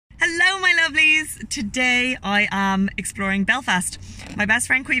guys, today I am exploring Belfast. My best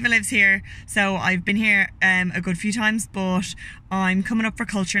friend Quiva lives here, so I've been here a good few times, but I'm coming up for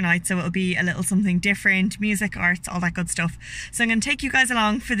culture night, so it'll be a little something different, music, arts, all that good stuff. So I'm going to take you guys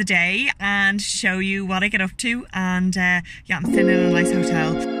along for the day and show you what I get up to, and yeah, I'm staying in a nice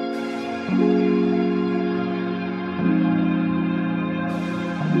hotel.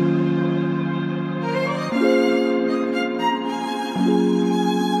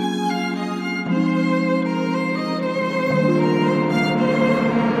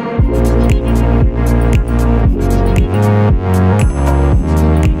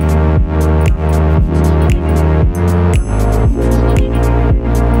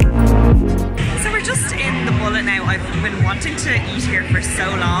 To eat here for so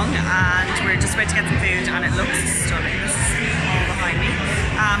long, and we're just about to get some food, and it looks stunning. This is all behind me,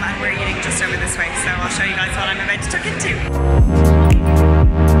 and we're eating just over this way, so I'll show you guys what I'm about to tuck into.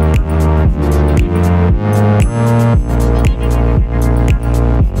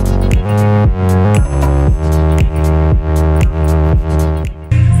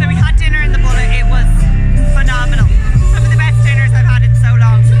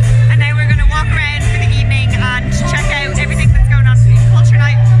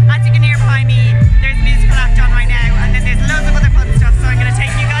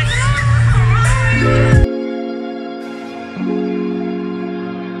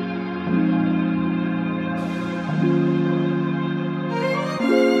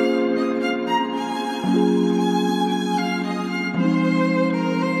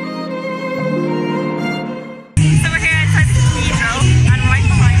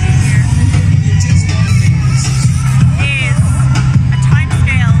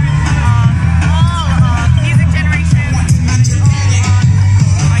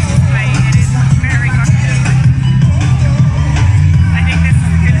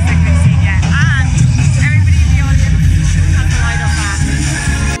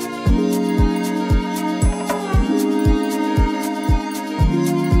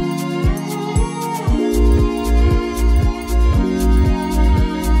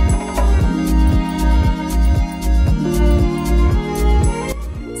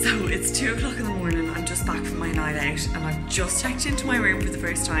 And I've just checked into my room for the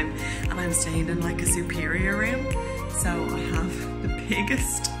first time, and I'm staying in like a superior room, so I have the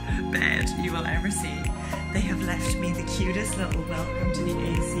biggest bed you will ever see. They have left me the cutest little welcome to the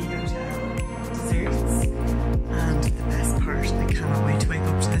AC hotel desserts, and the best part, I cannot wait to wake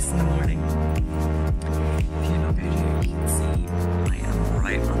up to this in the morning. If you look out here, you can see I am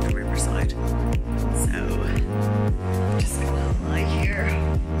right on the riverside, so just gonna